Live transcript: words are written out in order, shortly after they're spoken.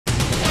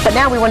But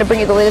now we want to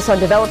bring you the latest on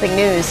developing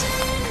news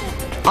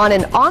on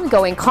an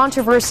ongoing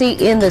controversy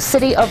in the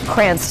city of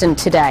Cranston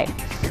today.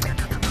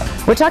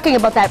 We're talking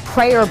about that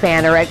prayer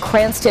banner at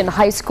Cranston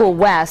High School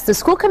West. The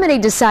school committee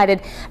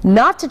decided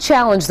not to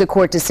challenge the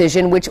court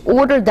decision which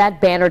ordered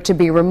that banner to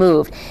be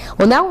removed.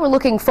 Well, now we're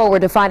looking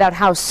forward to find out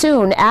how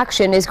soon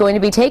action is going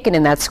to be taken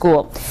in that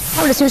school.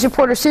 Eyewitness News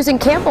reporter Susan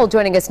Campbell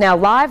joining us now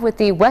live with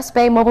the West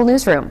Bay Mobile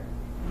Newsroom.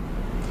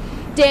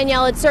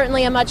 Danielle, it's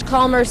certainly a much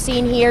calmer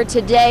scene here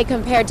today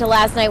compared to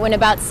last night when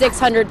about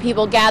 600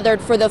 people gathered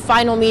for the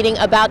final meeting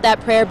about that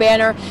prayer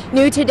banner.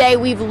 New today,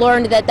 we've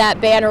learned that that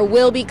banner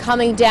will be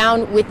coming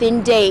down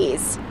within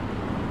days.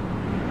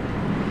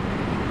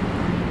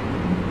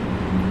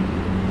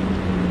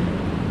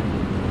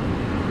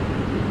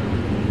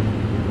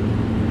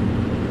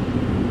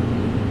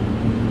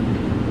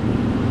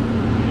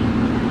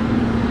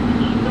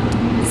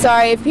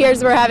 Sorry, it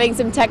appears we're having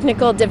some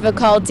technical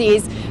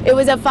difficulties. It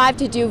was a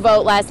 5-2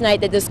 vote last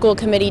night that the school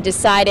committee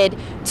decided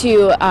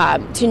to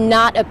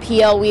not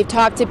appeal. We've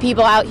talked to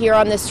people out here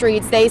on the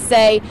streets. They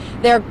say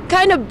they're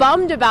kind of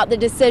bummed about the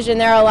decision.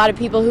 There are a lot of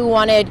people who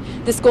wanted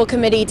the school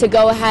committee to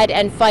go ahead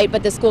and fight,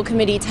 but the school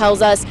committee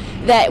tells us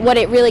that what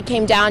it really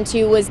came down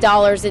to was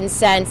dollars and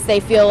cents. They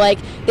feel like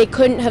they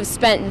couldn't have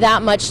spent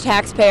that much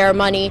taxpayer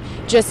money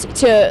just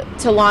to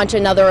launch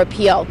another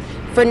appeal.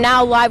 For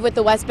now, live with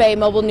the West Bay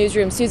Mobile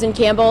Newsroom, Susan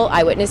Campbell,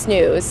 Eyewitness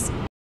News.